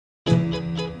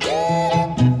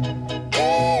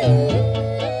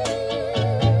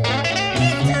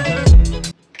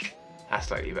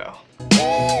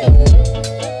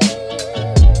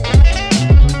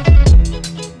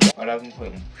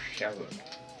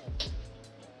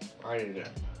Righty then.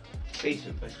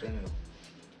 Decent fish anyway.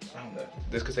 Sound it.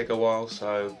 This could take a while,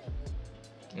 so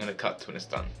I'm gonna cut to when it's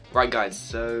done. Right guys,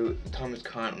 so the time is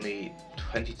currently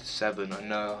 20 to 7. I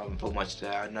know I haven't thought much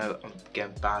today. I know I'm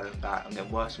getting bad and bad. I'm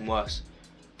getting worse and worse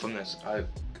from this.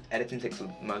 Editing takes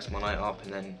most of my night up,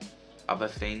 and then other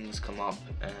things come up,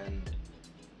 and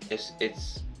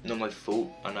it's not my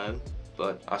fault, I know,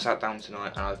 but I sat down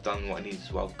tonight and I've done what I needed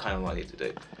to, well, kind of what I need to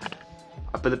do.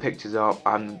 I put the pictures up.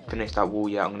 I haven't finished that wall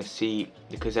yet. I'm going to see,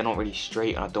 because they're not really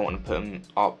straight and I don't want to put them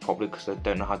up properly because I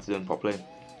don't know how to do them properly.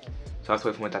 So I have to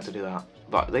wait for my dad to do that.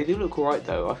 But they do look alright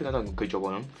though. I think I've done a good job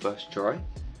on them first try.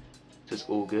 So it's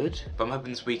all good. But I'm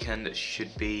hoping this weekend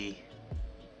should be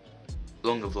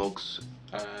longer vlogs.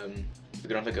 We're going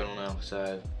to have it going on now.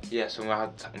 So yeah, so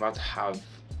I'm about to have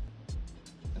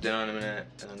dinner in a minute,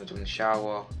 and I'm going to jump in the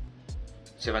shower.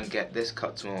 See if I can get this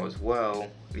cut tomorrow as well.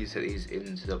 I need to take these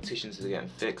into the opticians to get them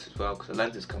fixed as well, because the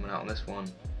lens is coming out on this one.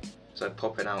 So I'm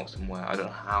popping out somewhere. I don't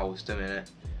know how I was doing it.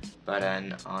 But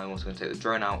then I'm also going to take the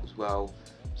drone out as well.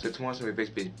 So tomorrow's going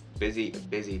to be a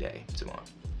busy day tomorrow.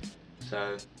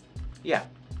 So yeah,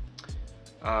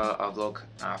 I'll vlog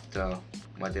after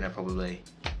my dinner probably.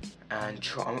 And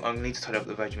I need to tidy up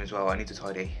the bedroom as well. I need to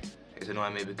tidy. It's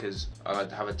annoying me because I like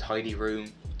to have a tidy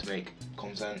room to make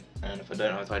content, and if I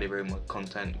don't have a tidy room, my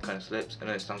content kind of slips. I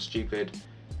know it sounds stupid,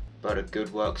 but a good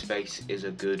workspace is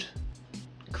a good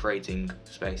creating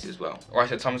space as well. Alright,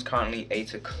 so the time is currently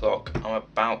 8 o'clock. I'm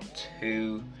about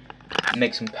to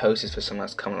make some posters for someone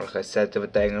that's coming, like I said the other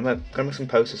day. I'm gonna make some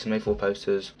posters, some A4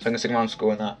 posters. So I'm gonna stick around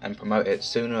school on that and promote it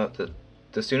sooner.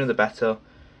 The sooner the better.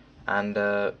 And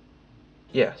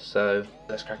yeah, so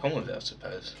let's crack on with it, I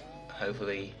suppose.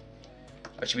 Hopefully,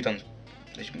 I should be done.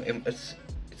 It's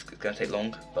gonna take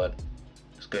long, but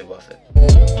it's gonna be worth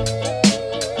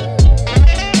it.